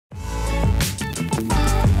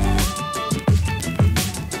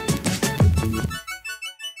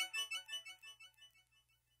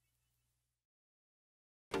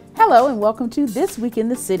Hello and welcome to This Week in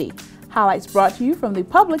the City. Highlights brought to you from the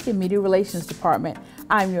Public and Media Relations Department.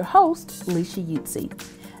 I'm your host, Alicia Yutzi.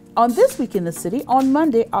 On This Week in the City on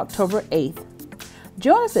Monday, October 8th.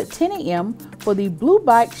 Join us at 10 a.m. for the Blue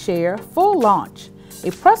Bike Share full launch,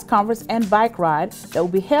 a press conference and bike ride that will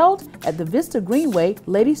be held at the Vista Greenway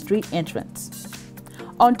Lady Street entrance.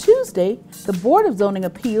 On Tuesday, the Board of Zoning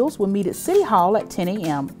Appeals will meet at City Hall at 10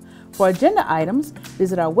 a.m. For agenda items,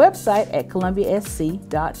 visit our website at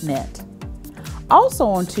columbiasc.net. Also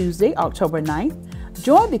on Tuesday, October 9th,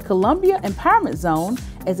 join the Columbia Empowerment Zone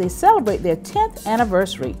as they celebrate their 10th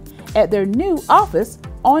anniversary at their new office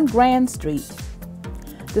on Grand Street.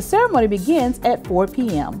 The ceremony begins at 4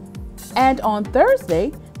 p.m. And on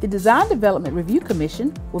Thursday, the Design Development Review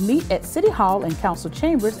Commission will meet at City Hall and Council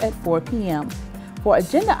Chambers at 4 p.m. For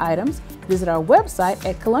agenda items, visit our website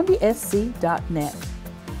at columbiasc.net.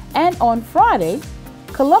 And on Friday,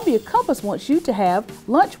 Columbia Compass wants you to have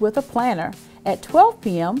lunch with a planner at 12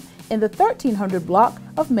 p.m. in the 1300 block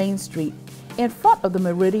of Main Street in front of the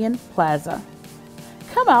Meridian Plaza.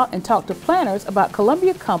 Come out and talk to planners about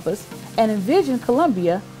Columbia Compass and Envision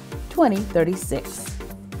Columbia 2036.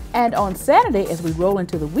 And on Saturday, as we roll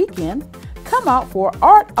into the weekend, come out for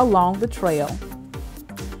Art Along the Trail.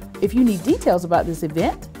 If you need details about this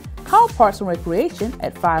event, call Parks and Recreation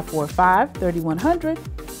at 545-3100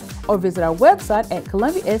 or visit our website at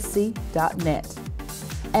columbiasc.net.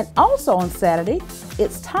 And also on Saturday,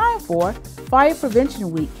 it's time for Fire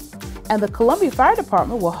Prevention Week, and the Columbia Fire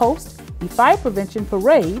Department will host the Fire Prevention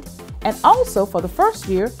Parade and also, for the first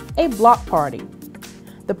year, a block party.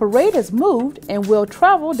 The parade has moved and will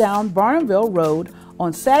travel down Barnumville Road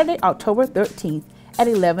on Saturday, October 13th at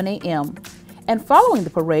 11 a.m. And following the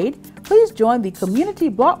parade, please join the community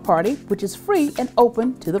block party, which is free and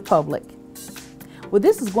open to the public. Well,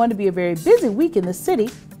 this is going to be a very busy week in the city,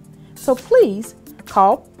 so please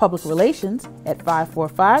call Public Relations at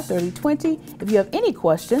 545-3020 if you have any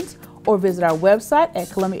questions, or visit our website at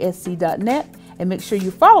columbiasc.net, and make sure you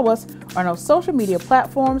follow us on our social media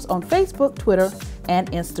platforms on Facebook, Twitter, and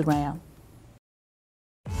Instagram.